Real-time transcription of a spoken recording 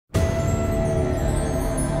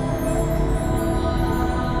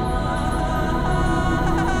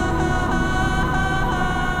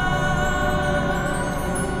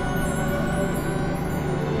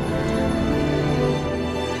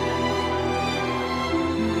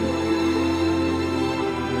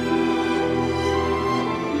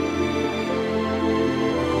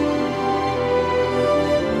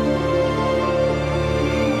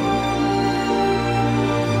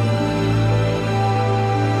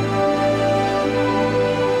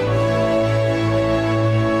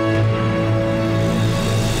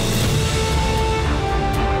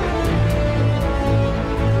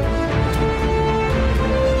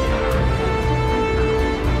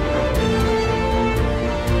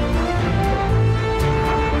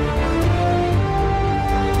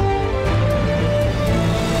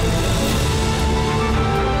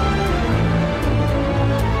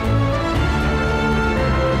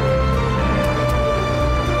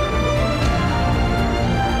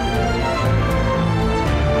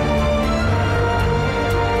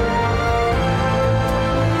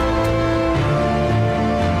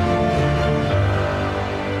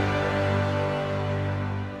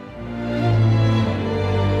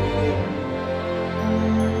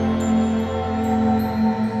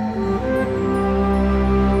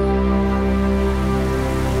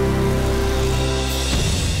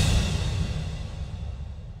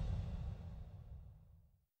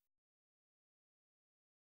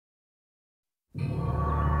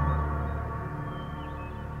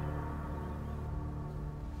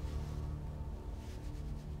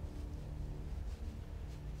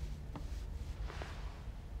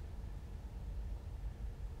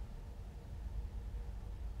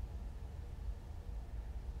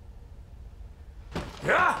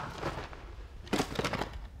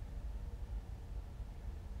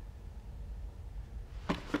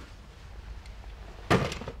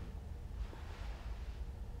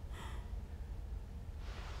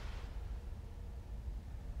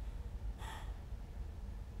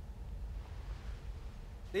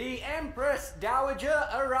The Empress Dowager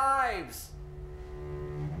arrives!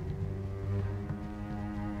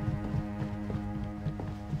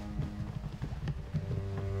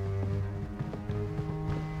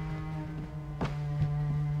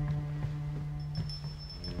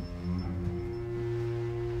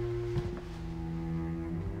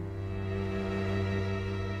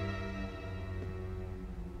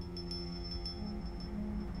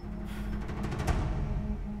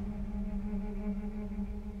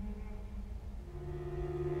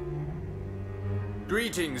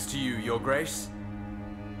 Greetings to you, Your Grace.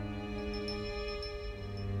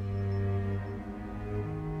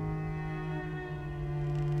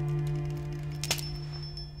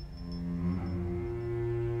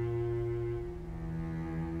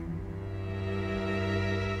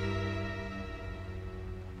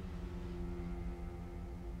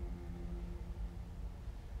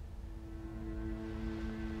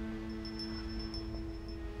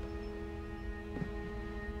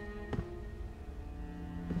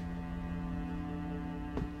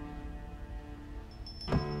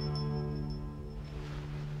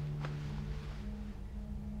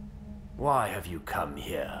 Why have you come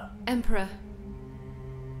here? Emperor,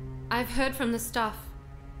 I've heard from the staff.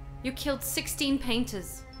 You killed 16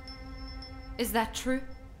 painters. Is that true?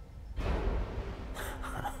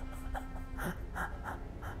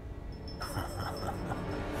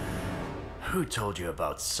 Who told you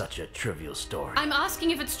about such a trivial story? I'm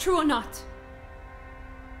asking if it's true or not.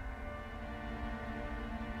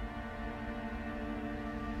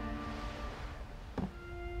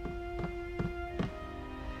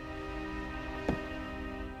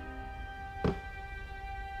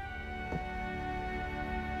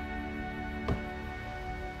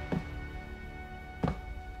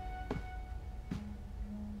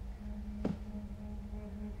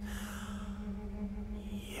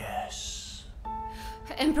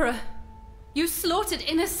 Emperor, you slaughtered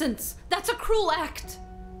innocents. That's a cruel act.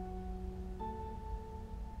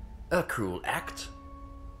 A cruel act?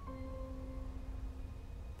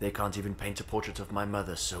 They can't even paint a portrait of my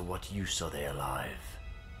mother, so what use are they alive?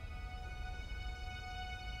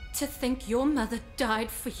 To think your mother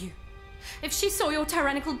died for you. If she saw your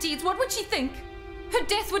tyrannical deeds, what would she think? Her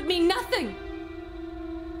death would mean nothing.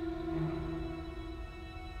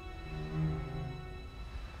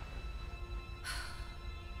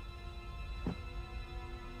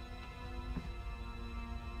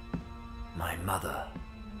 My mother.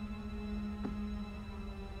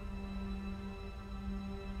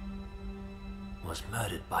 Was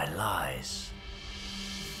murdered by lies.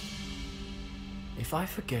 If I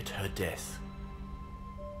forget her death,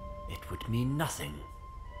 it would mean nothing.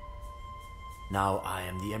 Now I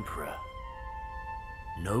am the Emperor.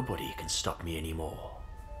 Nobody can stop me anymore.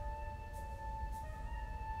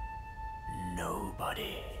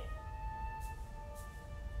 Nobody.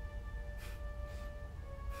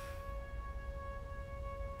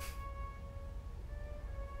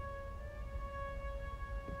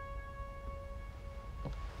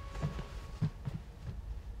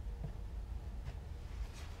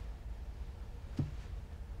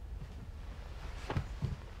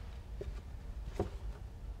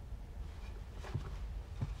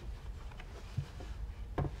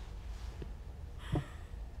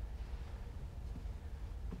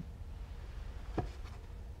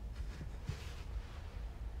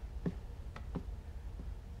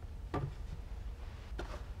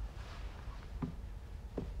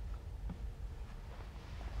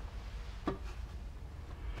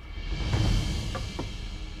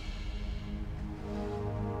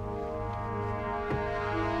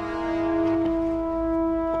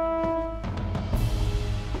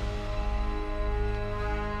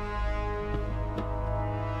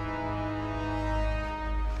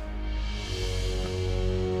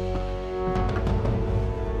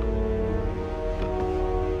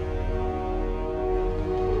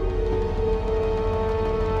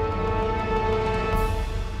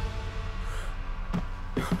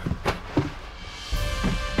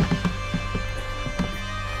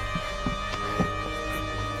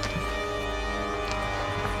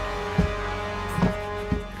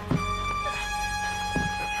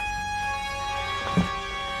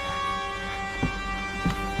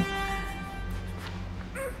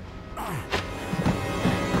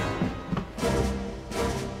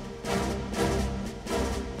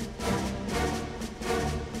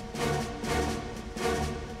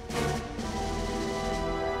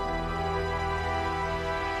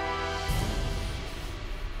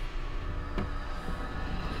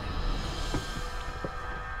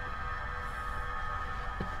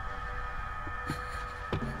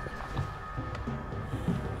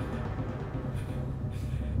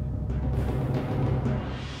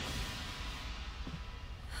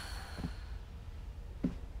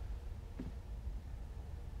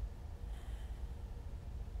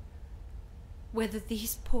 whether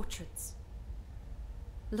these portraits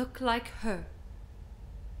look like her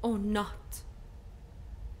or not.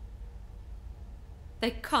 They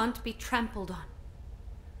can't be trampled on.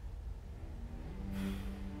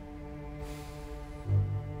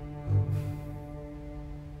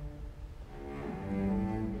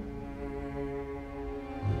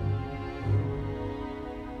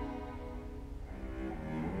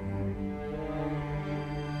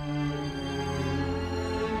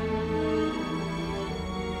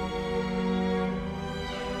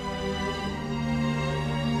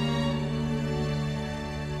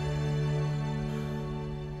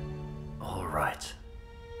 Right.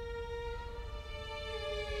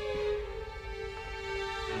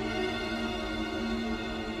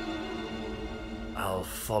 I'll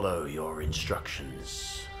follow your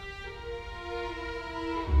instructions.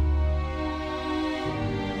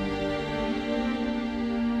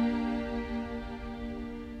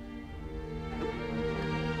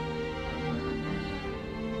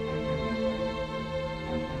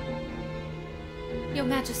 Your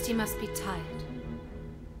Majesty must be tired.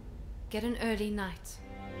 Get an early night.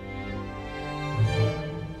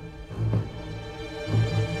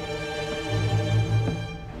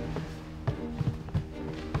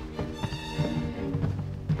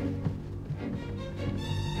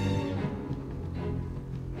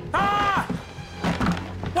 Ah!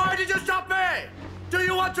 Why did you stop me? Do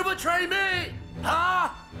you want to betray me? Huh?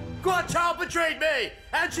 Guan Chao betrayed me,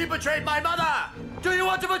 and she betrayed my mother. Do you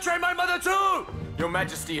want to betray my mother too? Your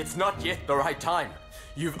Majesty, it's not yet the right time.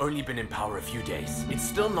 You've only been in power a few days. It's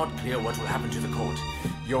still not clear what will happen to the court.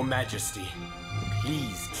 Your Majesty,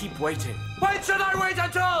 please keep waiting. When should I wait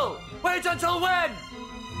until? Wait until when?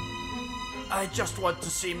 I just want to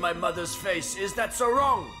see my mother's face. Is that so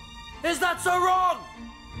wrong? Is that so wrong?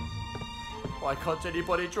 Why can't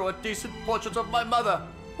anybody draw a decent portrait of my mother?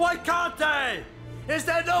 Why can't they? Is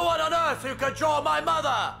there no one on earth who can draw my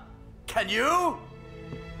mother? Can you?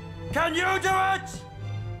 Can you do it?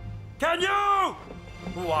 Can you?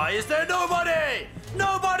 Why is there nobody?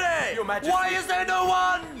 Nobody! Your Majesty. Why is there no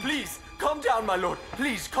one? Please, calm down, my lord.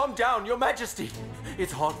 Please, calm down, Your Majesty.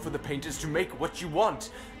 It's hard for the painters to make what you want.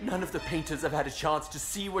 None of the painters have had a chance to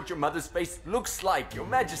see what your mother's face looks like, Your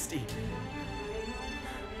Majesty.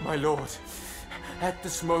 My lord, at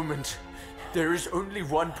this moment, there is only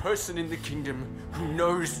one person in the kingdom who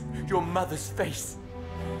knows your mother's face.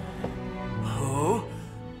 Who?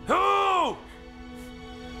 Who?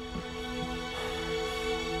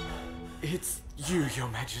 It's you, Your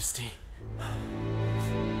Majesty.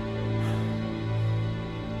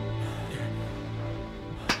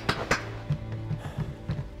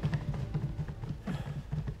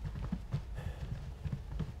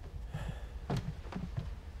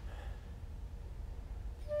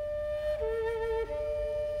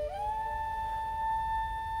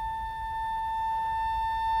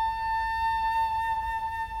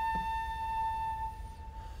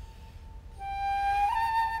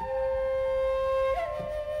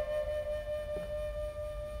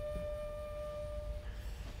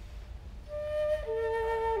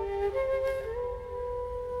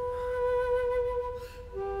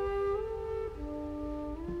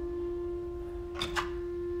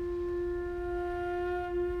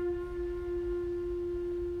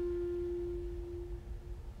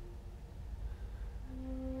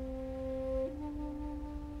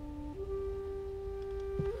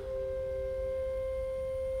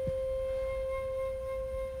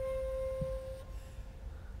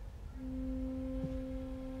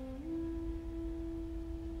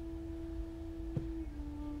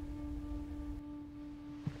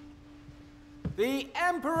 The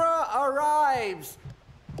Emperor arrives!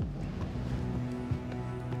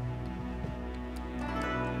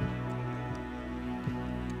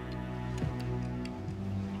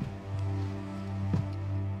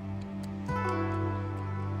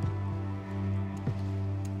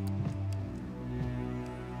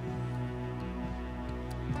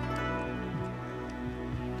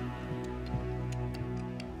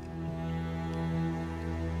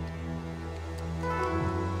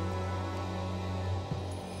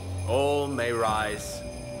 All may rise.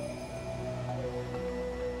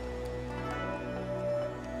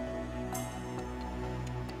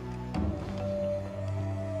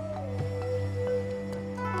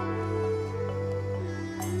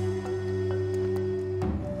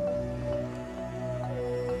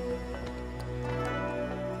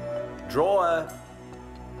 Draw a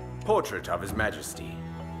portrait of His Majesty.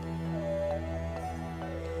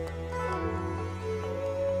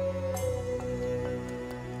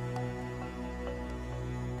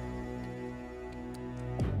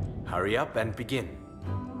 Hurry up and begin.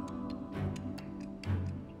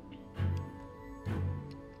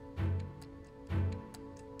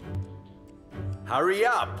 Hurry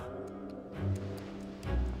up!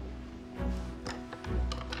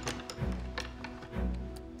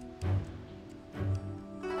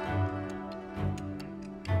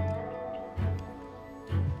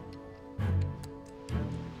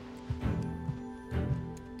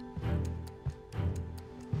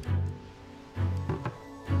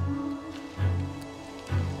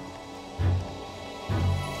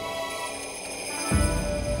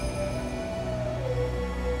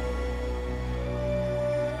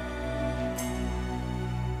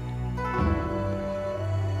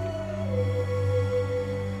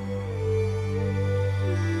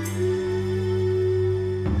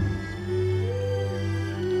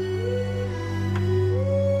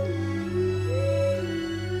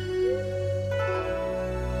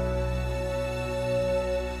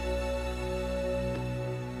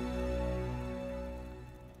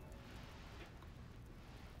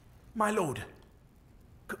 My lord,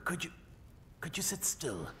 could you sit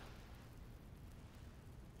still?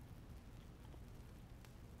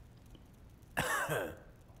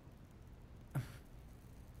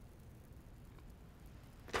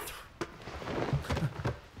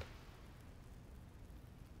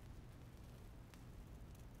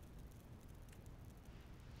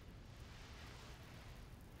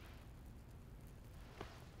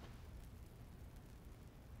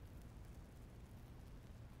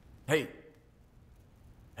 Hey.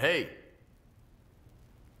 Hey.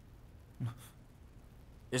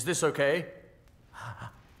 Is this okay?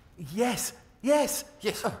 Yes, yes.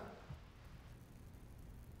 Yes.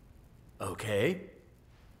 Okay.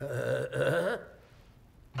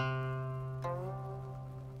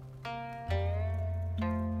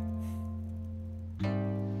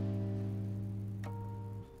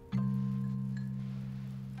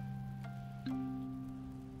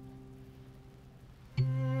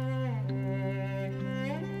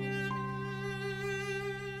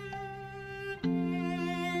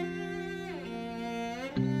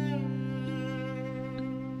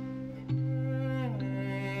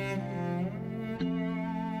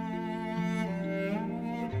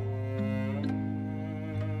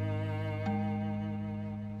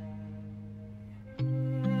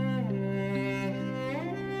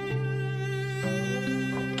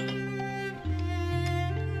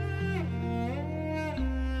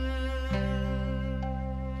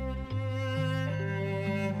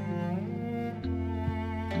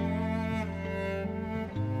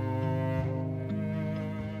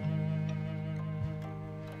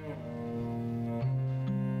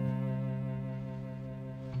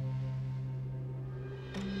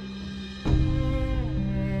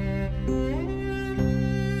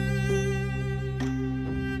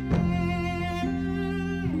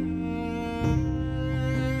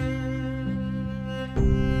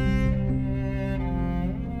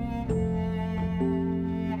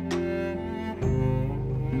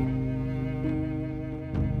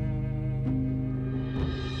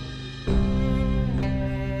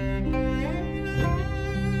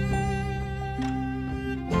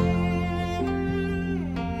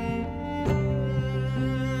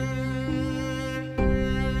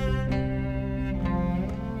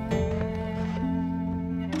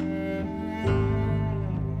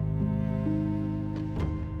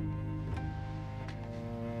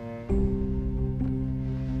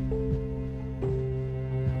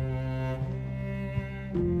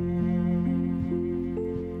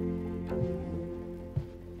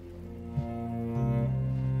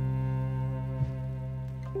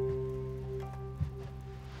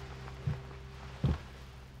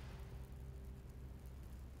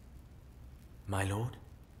 My lord?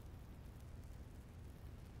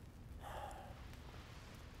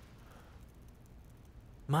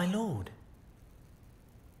 My lord?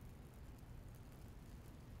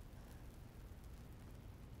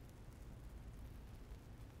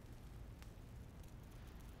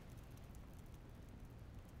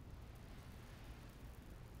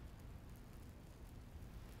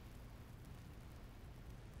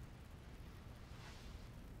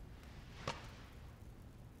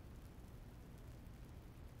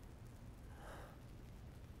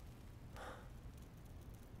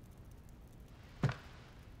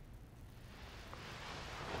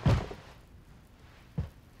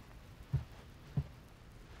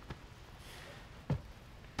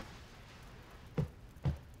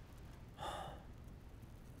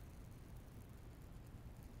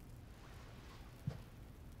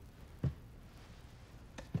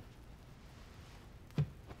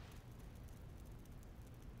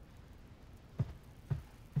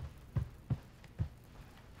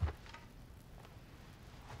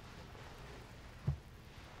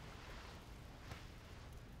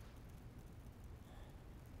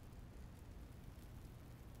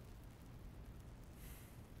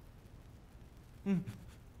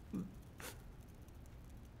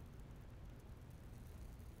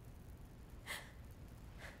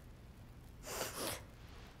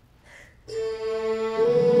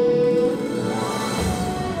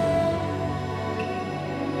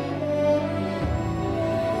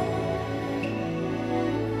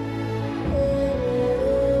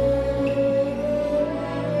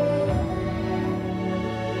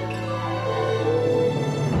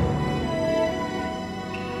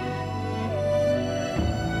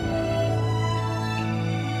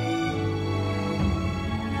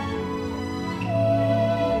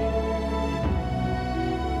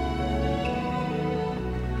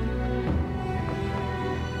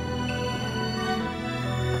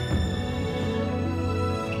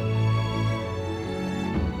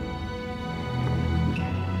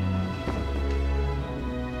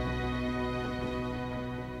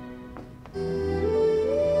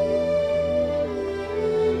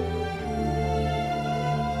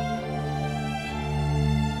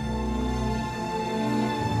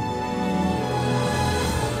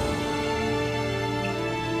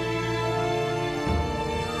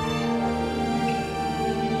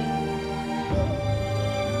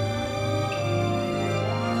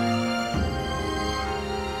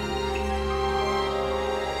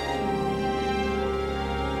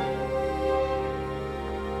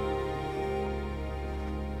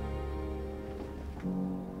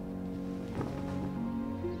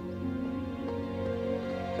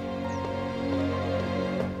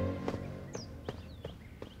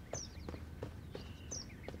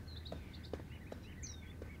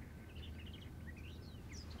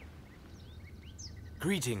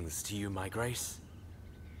 Greetings to you, my grace.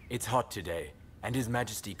 It's hot today, and His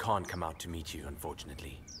Majesty can't come out to meet you,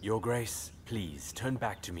 unfortunately. Your grace, please turn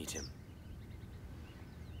back to meet him.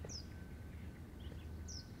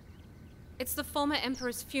 It's the former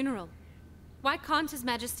Emperor's funeral. Why can't His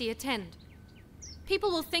Majesty attend? People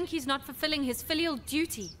will think he's not fulfilling his filial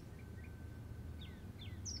duty.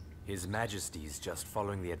 His Majesty's just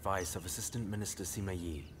following the advice of Assistant Minister Sima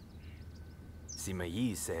Yi. Sima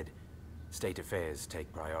Yi said, state affairs take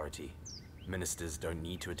priority. Ministers don't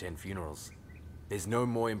need to attend funerals. There's no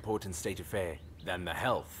more important state affair than the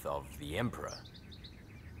health of the Emperor.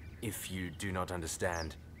 If you do not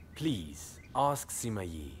understand, please ask Sima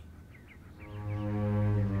Yi.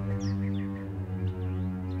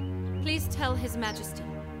 Please tell His Majesty,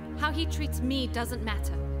 how he treats me doesn't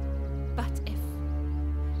matter. But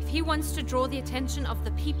if he wants to draw the attention of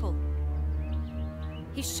the people,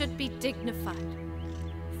 he should be dignified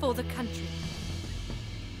for the country.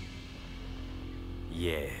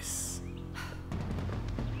 Yes.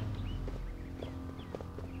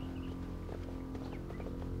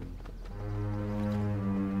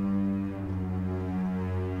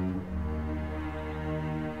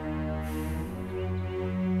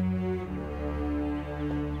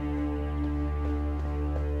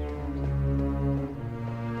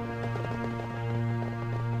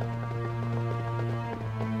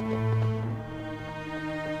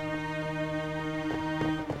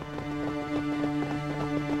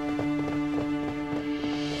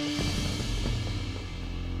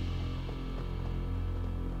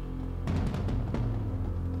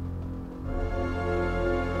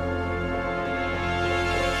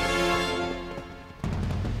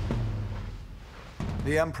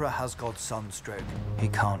 The Emperor has got sunstroke. He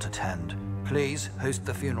can't attend. Please host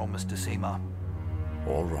the funeral, Mr. Sima.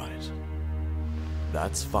 All right.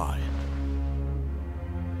 That's fine.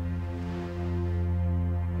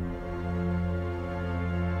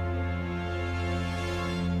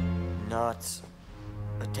 Not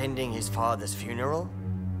attending his father's funeral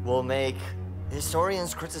will make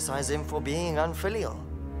historians criticize him for being unfilial.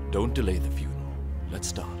 Don't delay the funeral. Let's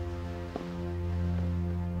start.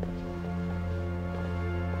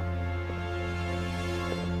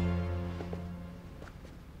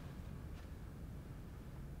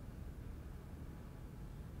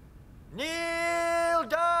 Kneel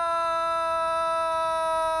down!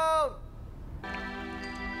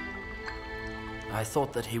 I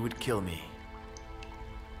thought that he would kill me.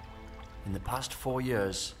 In the past 4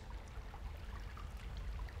 years,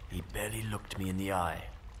 he barely looked me in the eye.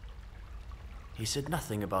 He said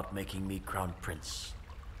nothing about making me crown prince.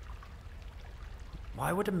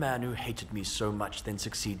 Why would a man who hated me so much then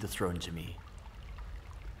succeed the throne to me?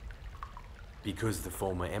 Because the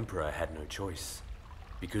former Emperor had no choice.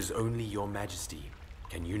 Because only Your Majesty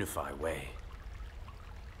can unify Wei.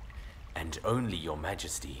 And only Your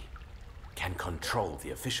Majesty can control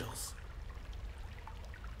the officials.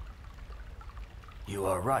 You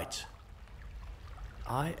are right.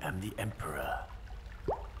 I am the Emperor.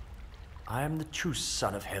 I am the true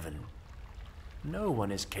Son of Heaven. No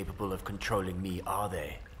one is capable of controlling me, are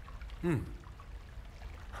they?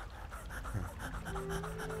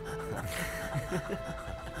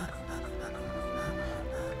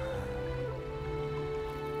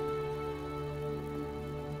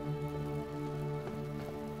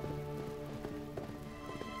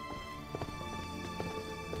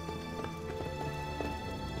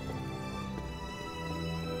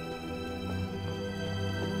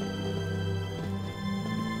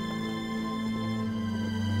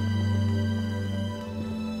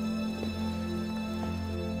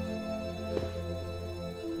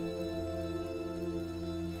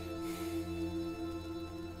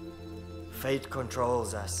 Fate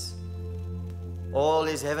controls us. All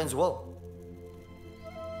is heaven's will.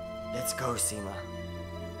 Let's go, Seema.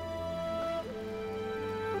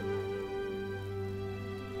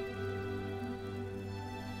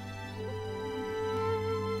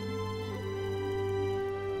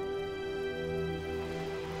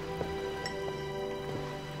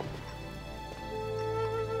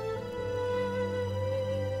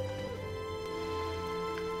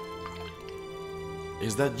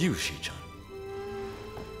 Is that you, Shi-chan?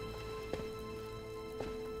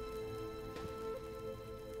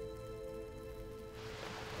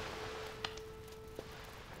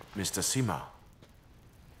 Mr. Seema.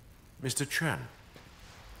 Mr. Chen.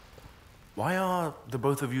 Why are the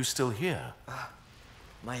both of you still here?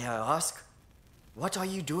 May I ask? What are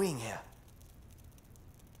you doing here?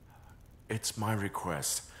 It's my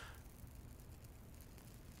request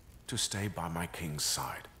to stay by my king's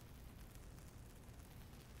side.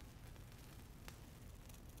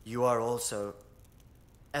 You are also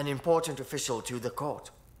an important official to the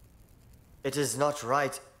court. It is not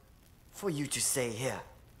right for you to stay here.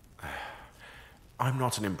 I'm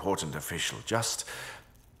not an important official, just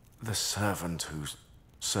the servant who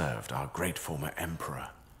served our great former emperor.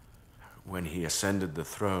 When he ascended the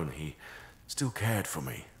throne, he still cared for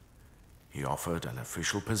me. He offered an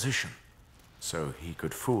official position, so he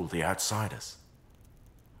could fool the outsiders.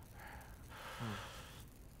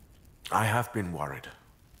 I have been worried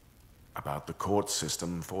about the court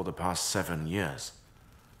system for the past 7 years.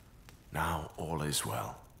 Now all is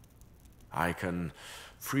well. I can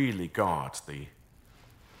freely guard the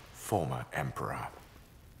former emperor.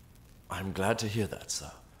 I'm glad to hear that,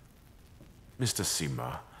 sir. Mr.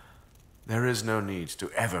 Seema, there is no need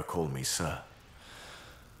to ever call me sir.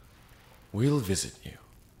 We'll visit you.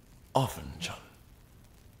 Often, Chan.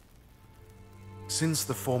 Since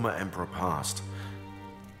the former emperor passed,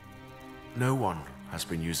 no one has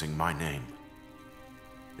been using my name.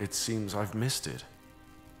 It seems I've missed it.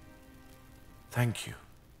 Thank you.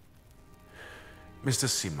 Mr.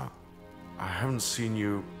 Seema, I haven't seen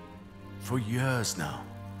you for years now.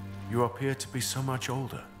 You appear to be so much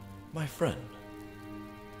older. My friend,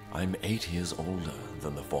 I'm 8 years older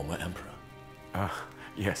than the former emperor.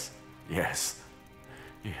 Yes.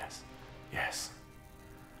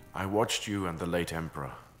 I watched you and the late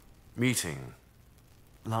emperor meeting,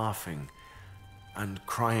 laughing, and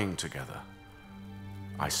crying together.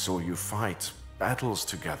 I saw you fight battles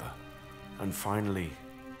together, and finally,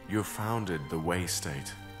 you founded the Wei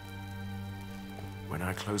State. When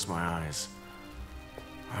I close my eyes,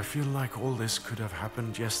 I feel like all this could have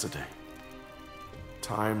happened yesterday.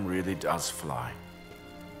 Time really does fly.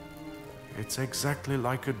 It's exactly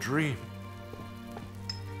like a dream.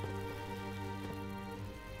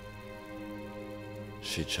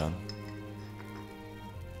 Shi-chan,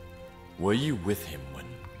 were you with him when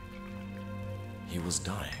he was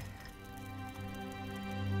dying?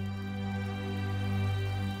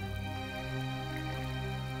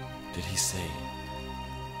 Did he say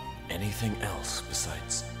anything else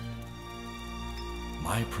besides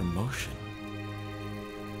my promotion?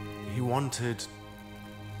 He wanted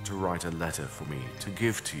to write a letter for me to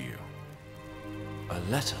give to you. A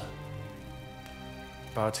letter?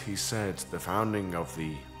 But he said the founding of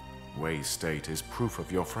the Wei State is proof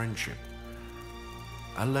of your friendship.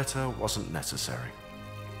 A letter wasn't necessary.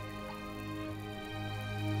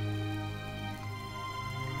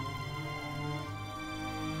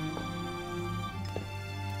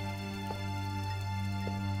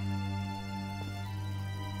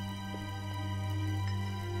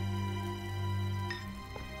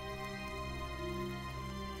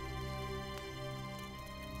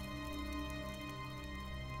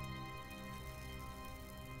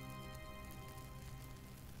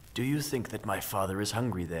 Do you think that my father is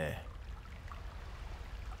hungry there?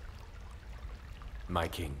 My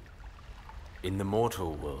king, in the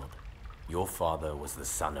mortal world, your father was the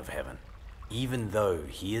son of heaven. Even though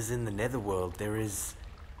he is in the netherworld, there is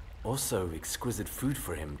also exquisite food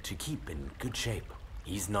for him to keep in good shape.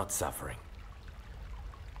 He's not suffering.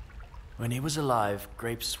 When he was alive,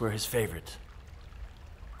 grapes were his favorite.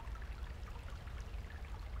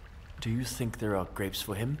 Do you think there are grapes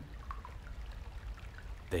for him?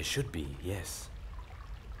 There should be, yes.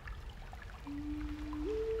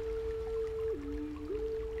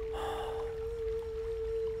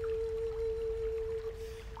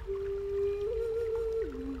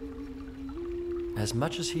 As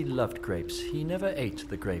much as he loved grapes, he never ate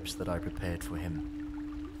the grapes that I prepared for him.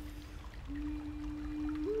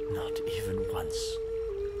 Not even once.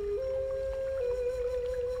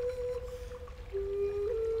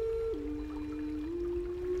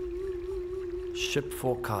 Ship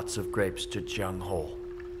 4 carts of grapes to Jiang Hall.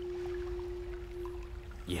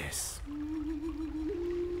 Yes.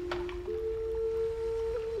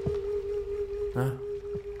 Huh?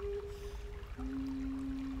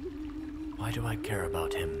 Why do I care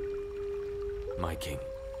about him? My king,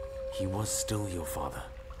 he was still your father.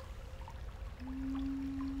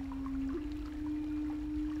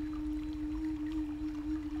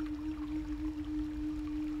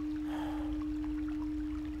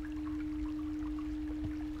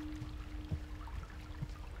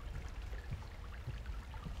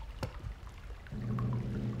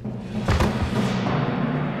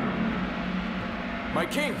 My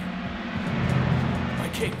king! My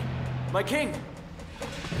king! My king!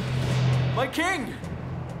 My king!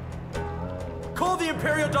 Call the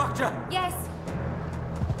Imperial Doctor! Yes.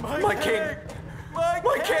 My king!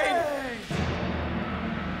 My king!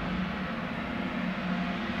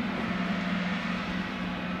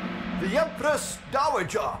 The Empress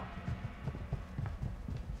Dowager!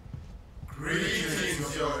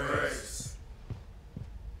 Greetings, Your Grace.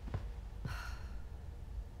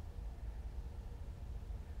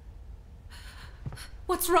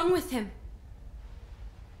 What's wrong with him?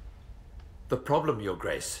 The problem, Your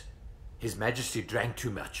Grace. His Majesty drank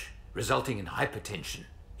too much, resulting in hypertension.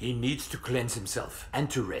 He needs to cleanse himself and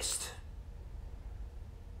to rest.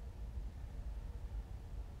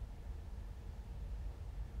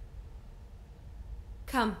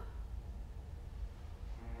 Come.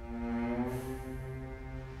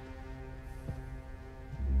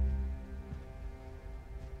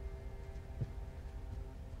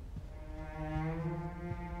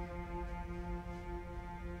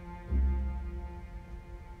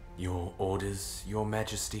 Your orders, Your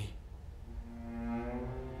Majesty?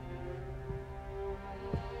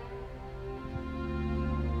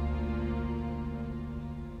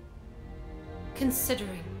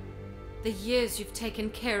 Considering the years you've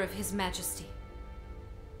taken care of His Majesty,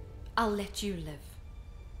 I'll let you live.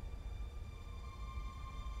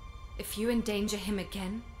 If you endanger him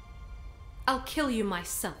again, I'll kill you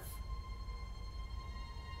myself.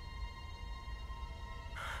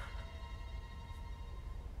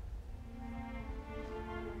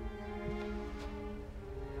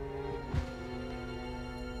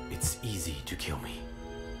 It's easy to kill me.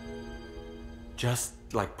 Just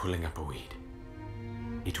like pulling up a weed.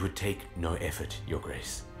 It would take no effort, Your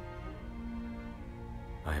Grace.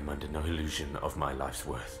 I am under no illusion of my life's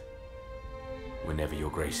worth. Whenever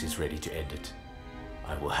Your Grace is ready to end it,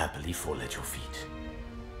 I will happily fall at your feet.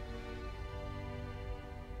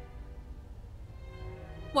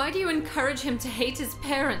 Why do you encourage him to hate his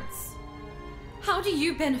parents? How do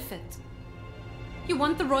you benefit? You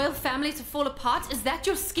want the royal family to fall apart? Is that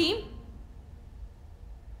your scheme?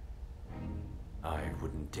 I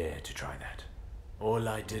wouldn't dare to try that. All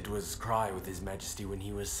I did was cry with His Majesty when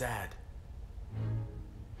he was sad.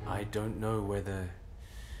 I don't know whether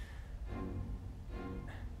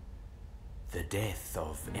the death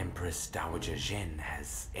of Empress Dowager Zhen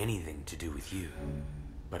has anything to do with you,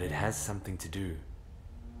 but it has something to do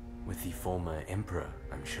with the former emperor,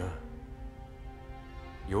 I'm sure.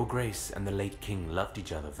 Your Grace and the late king loved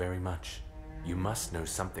each other very much. You must know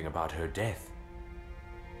something about her death,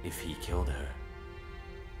 if he killed her.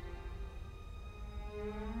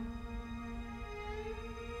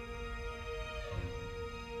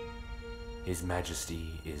 His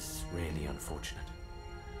Majesty is really unfortunate.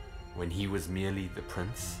 When he was merely the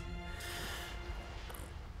prince,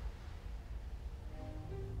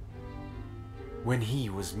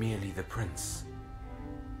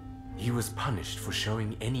 he was punished for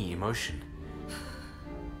showing any emotion.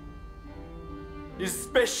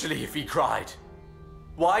 Especially if he cried.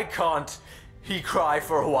 Why can't he cry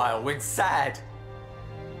for a while when sad?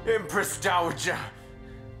 Empress Dowager!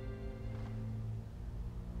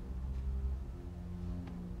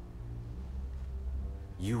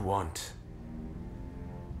 You want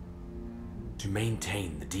to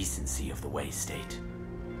maintain the decency of the Wei state.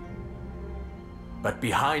 But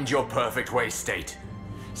behind your perfect Wei state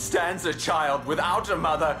stands a child without a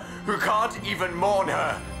mother who can't even mourn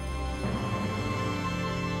her.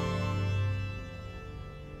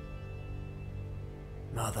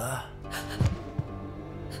 Mother?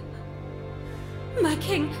 My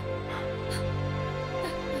king!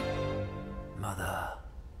 Mother.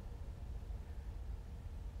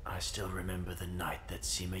 I still remember the night that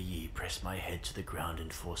Sima Yi pressed my head to the ground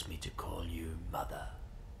and forced me to call you Mother.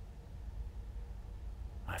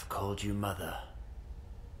 I've called you Mother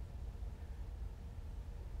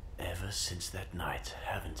ever since that night,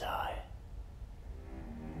 haven't I?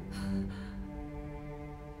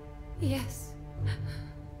 Yes.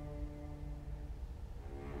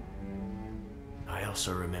 I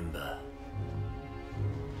also remember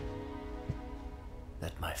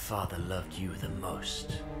that my father loved you the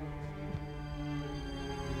most.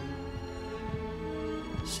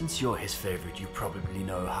 Since you're his favorite, you probably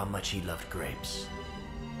know how much he loved grapes.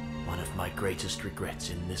 One of my greatest regrets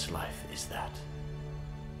in this life is that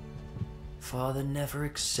Father never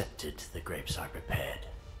accepted the grapes I prepared.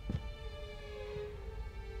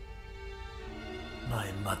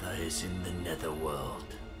 My mother is in the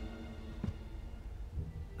netherworld.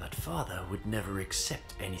 But Father would never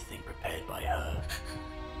accept anything prepared by her.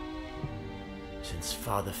 Since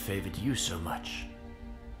Father favored you so much,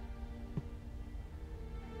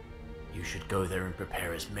 you should go there and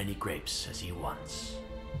prepare as many grapes as he wants.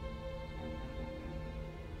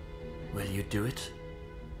 Will you do it?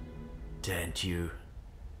 Don't you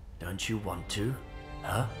want to?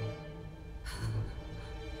 Huh?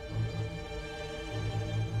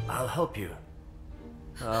 I'll help you.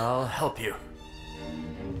 I'll help you.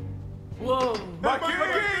 Whoa! My king!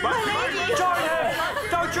 Join him!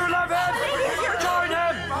 Don't you love him? Join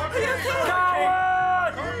him!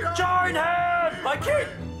 Coward! Join him! My king!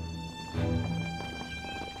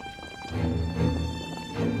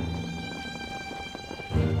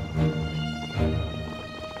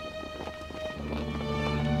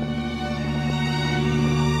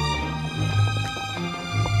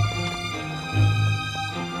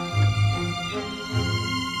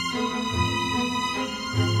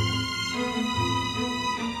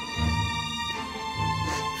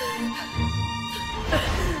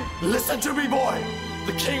 Listen to me, boy!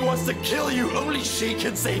 The king wants to kill you. Only she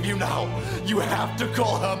can save you now. You have to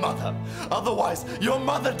call her mother. Otherwise, your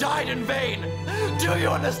mother died in vain. Do you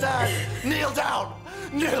understand? Kneel down.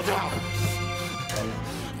 Kneel down.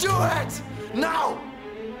 Do it! Now!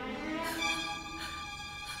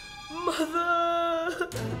 Mother!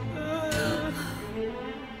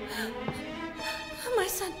 My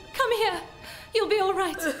son, come here! You'll be all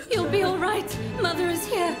right. You'll be all right. Mother is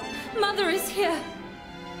here. Mother is here.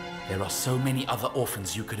 There are so many other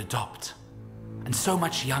orphans you could adopt, and so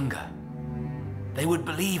much younger. They would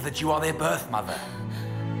believe that you are their birth mother.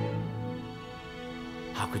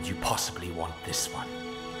 How could you possibly want this one?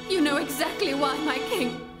 You know exactly why, my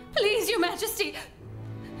king. Please, your majesty.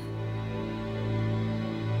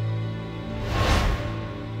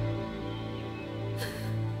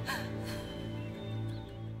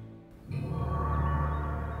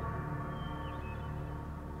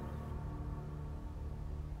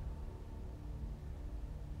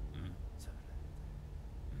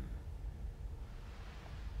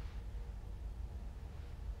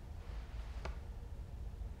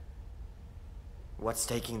 What's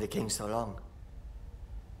taking the king so long?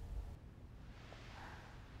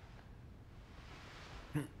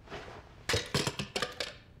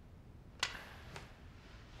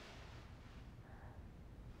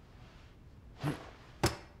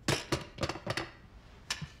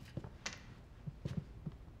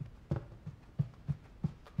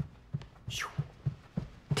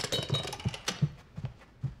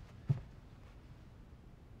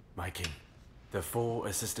 My king, the 4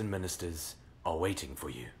 assistant ministers are waiting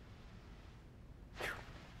for you.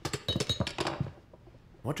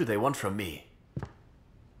 What do they want from me?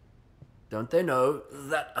 Don't they know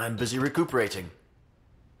that I'm busy recuperating?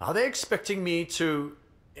 Are they expecting me to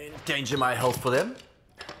endanger my health for them?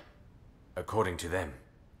 According to them,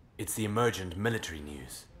 it's the emergent military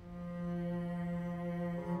news.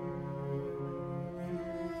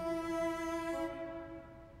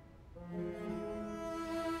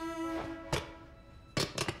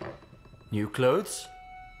 New clothes?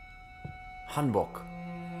 Hanbok.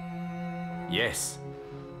 Yes.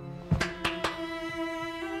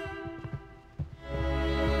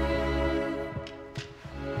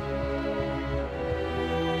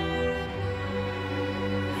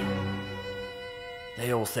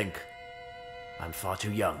 They all think I'm far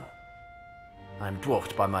too young. I'm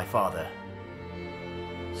dwarfed by my father.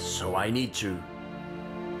 So I need to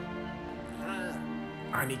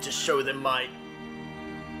show them my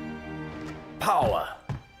power.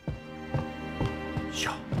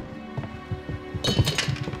 Sure.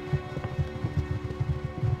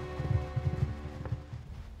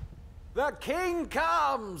 The king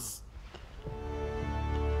comes!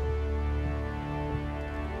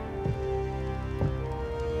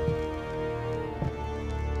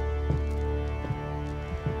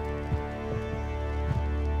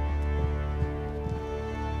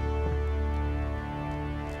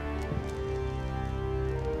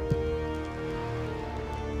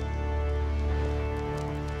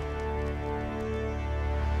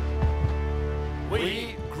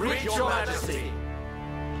 We greet your majesty.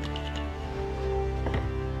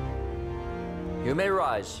 You may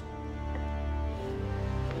rise.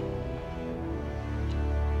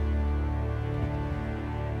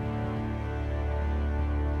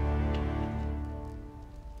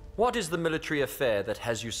 What is the military affair that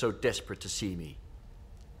has you so desperate to see me?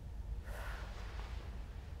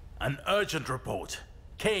 An urgent report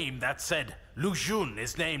came that said Lu Xun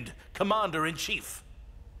is named Commander-in-Chief.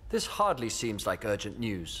 This hardly seems like urgent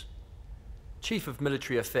news. Chief of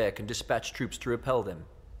Military Affair can dispatch troops to repel them,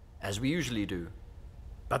 as we usually do.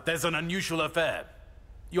 But there's an unusual affair.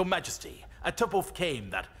 Your Majesty, a tip-off came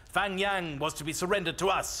that Fang Yang was to be surrendered to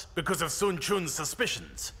us because of Sun Chun's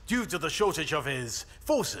suspicions, due to the shortage of his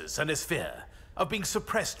forces and his fear of being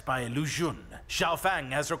suppressed by Lu Xun. Xiao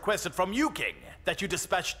Fang has requested from you, King, that you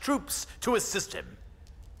dispatch troops to assist him.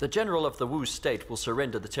 The general of the Wu state will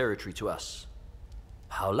surrender the territory to us.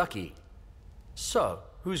 How lucky. So,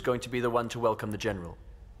 who's going to be the one to welcome the general?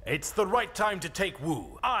 It's the right time to take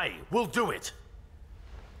Wu. I will do it.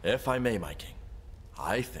 If I may, my king,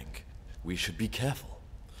 I think we should be careful.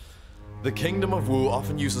 The Kingdom of Wu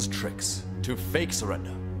often uses tricks to fake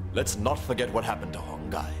surrender. Let's not forget what happened to Hong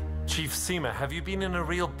Gai. Chief Sima, have you been in a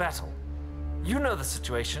real battle? You know the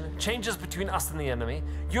situation, changes between us and the enemy.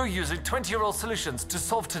 You're using 20-year-old solutions to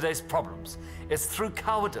solve today's problems. It's through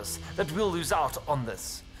cowardice that we'll lose out on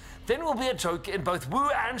this. Then we'll be a joke in both Wu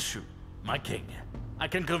and Shu. My king, I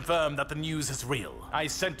can confirm that the news is real. I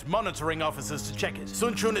sent monitoring officers to check it.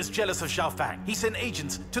 Sun Chun is jealous of Xiao Fang. He sent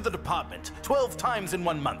agents to the department 12 times in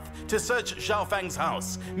 1 month to search Xiao Fang's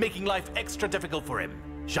house, making life extra difficult for him.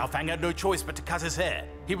 Xiao Fang had no choice but to cut his hair.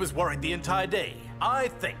 He was worried the entire day. I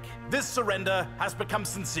think this surrender has become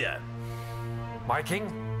sincere. My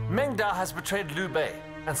king, Meng Da has betrayed Liu Bei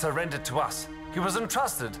and surrendered to us. He was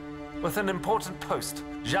entrusted with an important post.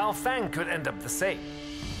 Xiao Fang could end up the same.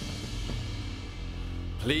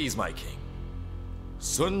 Please, my king.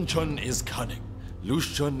 Sun Chun is cunning. Lu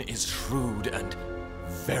Xun is shrewd and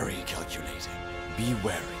very calculating. Be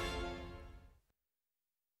wary.